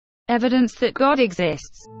evidence that God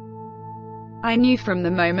exists. I knew from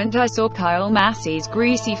the moment I saw Kyle Massey's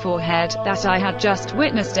greasy forehead, that I had just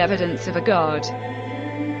witnessed evidence of a God.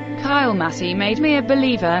 Kyle Massey made me a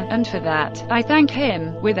believer, and for that, I thank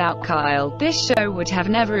him. Without Kyle, this show would have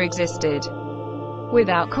never existed.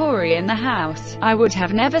 Without Cory in the house, I would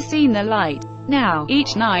have never seen the light. Now,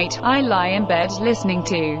 each night, I lie in bed listening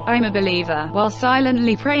to "I'm a Believer" while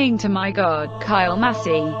silently praying to my God, Kyle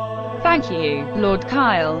Massey. Thank you, Lord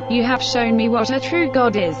Kyle, you have shown me what a true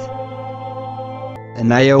God is.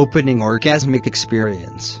 An eye-opening orgasmic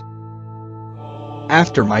experience.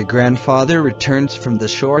 After my grandfather returned from the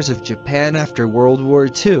shores of Japan after World War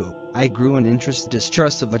II, I grew an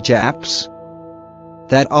distrust of the Japs.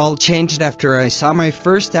 That all changed after I saw my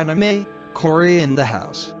first anime, Cory in the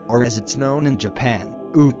House, or as it's known in Japan,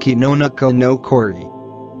 Uki no Nako no Cory.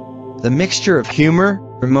 The mixture of humor,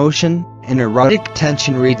 emotion, and erotic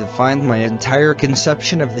tension redefined my entire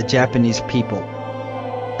conception of the Japanese people.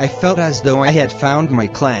 I felt as though I had found my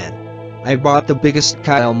clan. I bought the biggest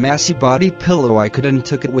Kyle Massey body pillow I could and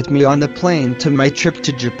took it with me on the plane to my trip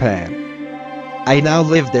to Japan. I now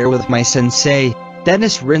live there with my sensei,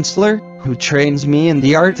 Dennis Rinsler, who trains me in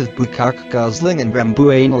the art of bukkake guzzling and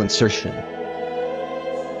bamboo anal insertion.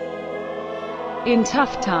 In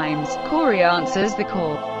tough times, Cory answers the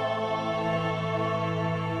call.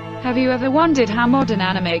 Have you ever wondered how modern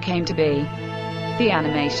anime came to be? The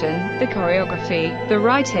animation, the choreography, the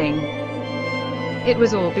writing. It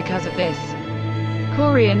was all because of this.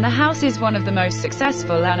 Cory in the House is one of the most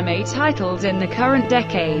successful anime titles in the current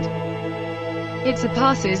decade. It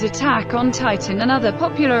surpasses Attack on Titan and other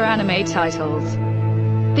popular anime titles.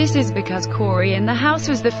 This is because Cory in the House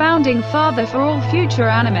was the founding father for all future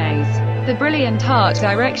animes. The brilliant art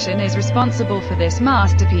direction is responsible for this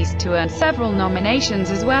masterpiece to earn several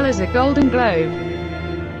nominations as well as a Golden Globe.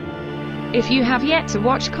 If you have yet to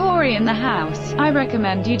watch Cory in the House, I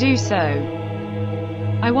recommend you do so.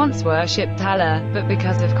 I once worshipped Allah, but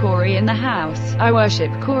because of Cory in the House, I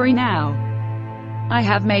worship Cory now. I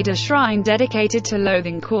have made a shrine dedicated to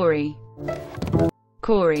loathing Cory.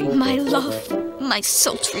 Cory. My love, my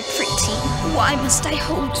sultry pretty, why must I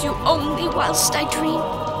hold you only whilst I dream?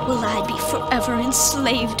 Will I be forever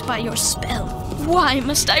enslaved by your spell? Why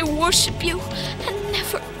must I worship you and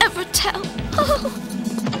never ever tell?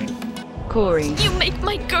 Cory. You make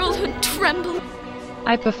my girlhood tremble.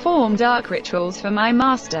 I perform dark rituals for my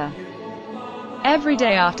master. Every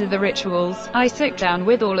day after the rituals, I sit down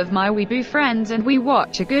with all of my weeboo friends and we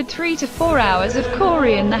watch a good 3 to 4 hours of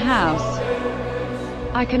Cory in the House.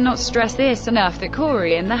 I cannot stress this enough that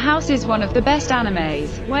Cory in the House is one of the best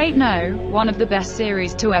animes, wait no, one of the best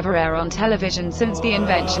series to ever air on television since the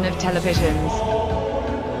invention of televisions.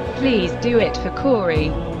 Please do it for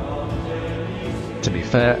Cory. To be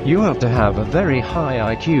fair, you have to have a very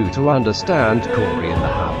high IQ to understand Cory in the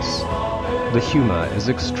House. The humor is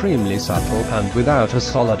extremely subtle, and without a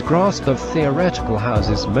solid grasp of theoretical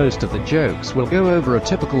houses, most of the jokes will go over a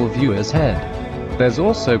typical viewer's head. There's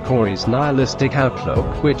also Cory's nihilistic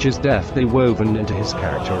outlook, which is deftly woven into his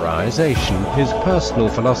characterization. His personal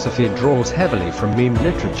philosophy draws heavily from meme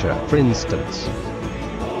literature, for instance.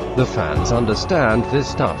 The fans understand this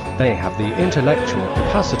stuff. They have the intellectual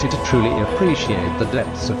capacity to truly appreciate the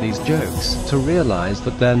depths of these jokes, to realize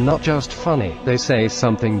that they're not just funny, they say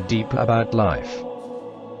something deep about life.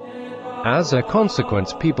 As a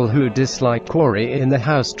consequence, people who dislike Cory in the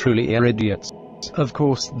House truly are idiots. Of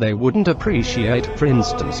course, they wouldn't appreciate, for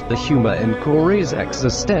instance, the humor in Cory's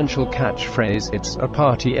existential catchphrase, "It's a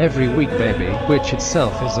party every week, baby," which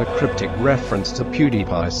itself is a cryptic reference to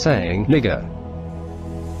PewDiePie saying, "nigger."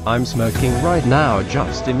 I'm smoking right now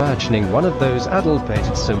just imagining one of those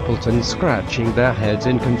adult-baited simpletons scratching their heads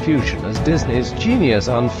in confusion as Disney's genius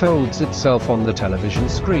unfolds itself on the television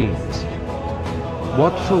screens.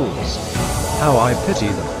 What fools! How I pity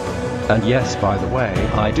them. And yes, by the way,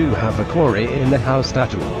 I do have a Cory in the House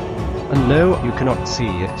tattoo. And no, you cannot see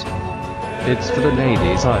it. It's for the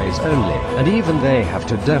ladies' eyes only, and even they have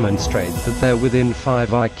to demonstrate that they're within 5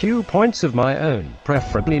 IQ points of my own,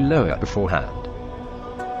 preferably lower beforehand.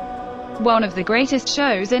 One of the greatest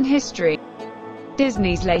shows in history.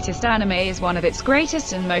 Disney's latest anime is one of its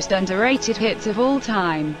greatest and most underrated hits of all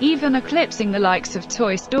time, even eclipsing the likes of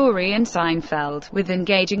Toy Story and Seinfeld, with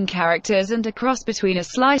engaging characters and a cross between a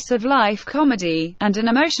slice-of-life comedy and an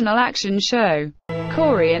emotional action show.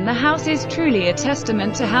 Cory in the House is truly a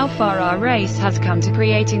testament to how far our race has come to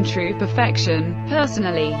creating true perfection.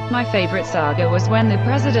 Personally, my favorite saga was when the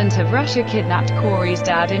president of Russia kidnapped Cory's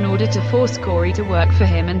dad in order to force Cory to work for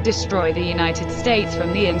him and destroy the United States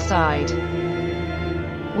from the inside.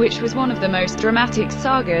 which was one of the most dramatic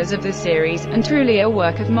sagas of the series, and truly a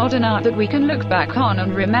work of modern art that we can look back on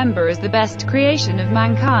and remember as the best creation of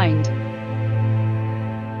mankind.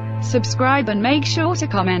 Subscribe and make sure to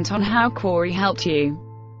comment on how Cory helped you.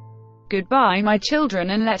 Goodbye my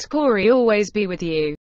children, and let Cory always be with you.